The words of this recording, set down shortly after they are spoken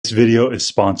This video is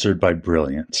sponsored by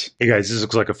Brilliant. Hey guys, this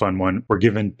looks like a fun one. We're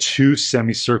given 2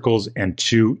 semicircles and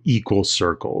 2 equal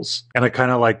circles. And I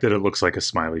kind of like that it looks like a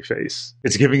smiley face.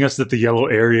 It's giving us that the yellow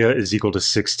area is equal to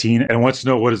 16 and wants to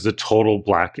know what is the total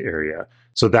black area.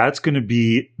 So that's going to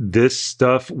be this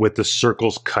stuff with the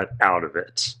circles cut out of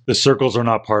it. The circles are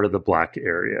not part of the black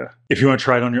area. If you want to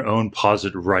try it on your own, pause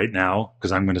it right now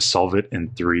because I'm going to solve it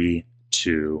in 3,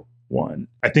 2, 1.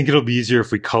 I think it'll be easier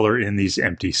if we color in these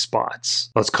empty spots.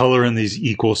 Let's color in these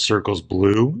equal circles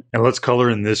blue, and let's color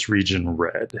in this region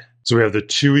red. So we have the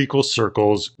 2 equal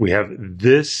circles, we have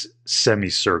this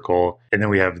semicircle, and then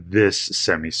we have this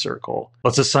semicircle.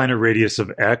 Let's assign a radius of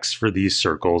x for these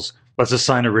circles. Let's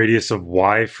assign a radius of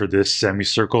y for this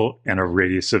semicircle and a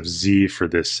radius of z for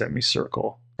this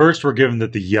semicircle. First, we're given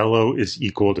that the yellow is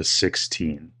equal to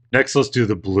 16. Next, let's do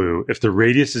the blue. If the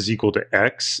radius is equal to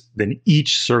x, then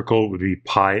each circle would be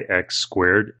pi x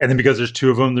squared. And then because there's 2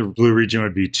 of them, the blue region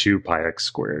would be 2 pi x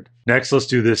squared. Next, let's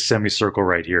do this semicircle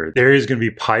right here. The area is going to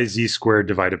be pi z squared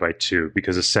divided by 2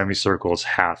 because a semicircle is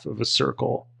half of a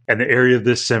circle. And the area of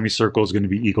this semicircle is going to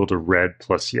be equal to red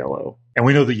plus yellow. And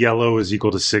we know the yellow is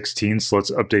equal to 16, so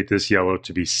let's update this yellow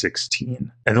to be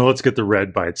 16. And then let's get the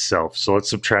red by itself. So let's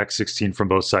subtract 16 from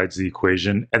both sides of the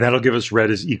equation, and that'll give us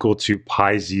red is equal to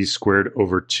pi z squared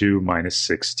over 2 minus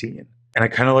 16. And I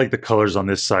kind of like the colors on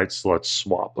this side, so let's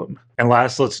swap them. And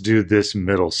last, let's do this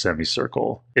middle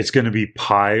semicircle. It's going to be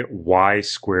pi y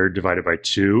squared divided by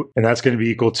 2, and that's going to be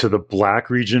equal to the black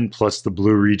region plus the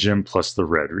blue region plus the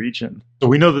red region. So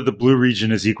we know that the blue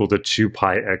region is equal to 2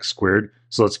 pi x squared,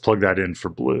 so let's plug that in for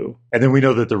blue. And then we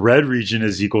know that the red region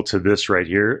is equal to this right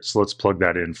here, so let's plug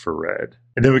that in for red.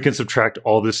 And then we can subtract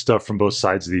all this stuff from both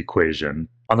sides of the equation.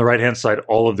 On the right-hand side,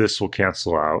 all of this will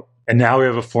cancel out. And now we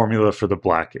have a formula for the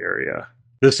black area.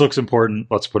 This looks important.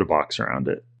 Let's put a box around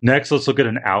it. Next, let's look at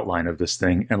an outline of this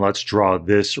thing, and let's draw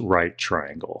this right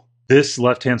triangle. This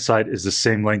left-hand side is the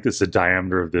same length as the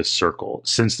diameter of this circle.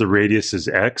 Since the radius is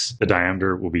x, the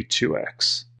diameter will be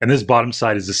 2x. And this bottom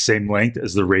side is the same length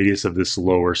as the radius of this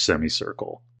lower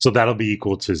semicircle. So that'll be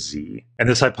equal to z. And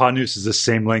this hypotenuse is the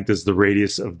same length as the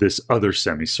radius of this other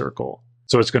semicircle.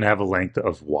 So it's going to have a length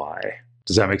of y.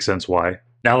 Does that make sense, y?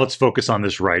 Now let's focus on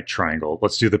this right triangle.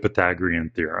 Let's do the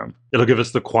Pythagorean theorem. It'll give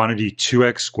us the quantity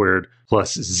 2x squared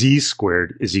plus z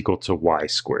squared is equal to y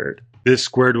squared. This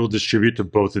squared will distribute to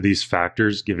both of these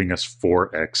factors, giving us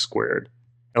 4x squared.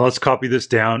 And let's copy this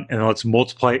down, and let's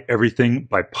multiply everything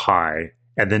by pi,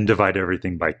 and then divide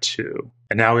everything by 2.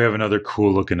 And now we have another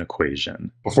cool looking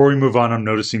equation. Before we move on, I'm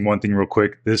noticing one thing real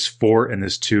quick. This 4 and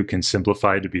this 2 can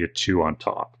simplify to be a 2 on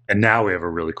top. And now we have a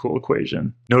really cool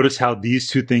equation. Notice how these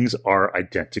two things are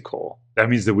identical. That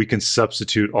means that we can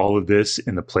substitute all of this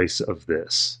in the place of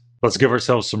this. Let's give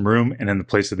ourselves some room, and in the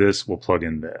place of this, we'll plug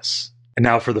in this. And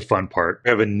now for the fun part. We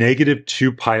have a negative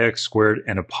 2 pi x squared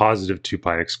and a positive 2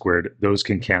 pi x squared. Those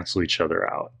can cancel each other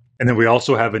out. And then we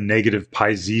also have a negative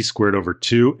pi z squared over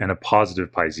 2 and a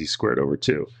positive pi z squared over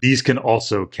 2. These can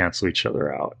also cancel each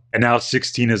other out. And now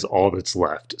 16 is all that's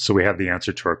left. So we have the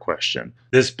answer to our question.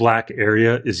 This black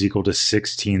area is equal to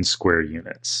 16 square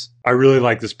units. I really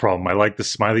like this problem. I like the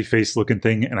smiley face looking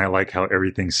thing, and I like how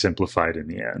everything's simplified in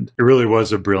the end. It really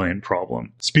was a brilliant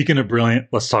problem. Speaking of brilliant,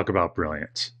 let's talk about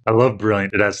Brilliant. I love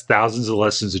Brilliant. It has thousands of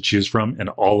lessons to choose from, and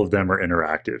all of them are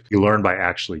interactive. You learn by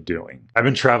actually doing. I've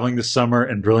been traveling this summer,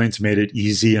 and Brilliant's made it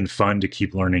easy and fun to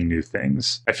keep learning new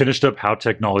things. I finished up How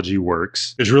Technology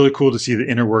Works. It's really cool to see the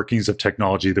inner workings of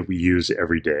technology that we use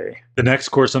every day. The next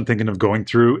course I'm thinking of going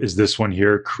through is this one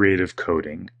here, Creative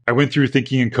Coding. I went through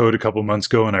Thinking in Code a couple months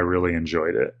ago, and I really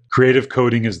enjoyed it. Creative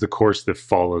Coding is the course that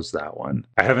follows that one.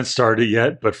 I haven't started it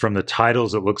yet, but from the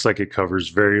titles, it looks like it covers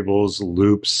variables,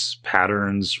 loops,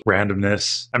 patterns,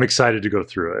 randomness. I'm excited to go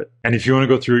through it. And if you want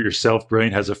to go through it yourself,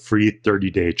 Brilliant has a free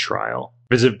 30-day trial.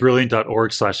 Visit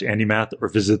brilliant.org/andymath or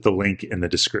visit the link in the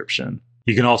description.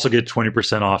 You can also get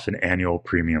 20% off an annual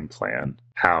premium plan.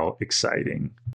 How exciting.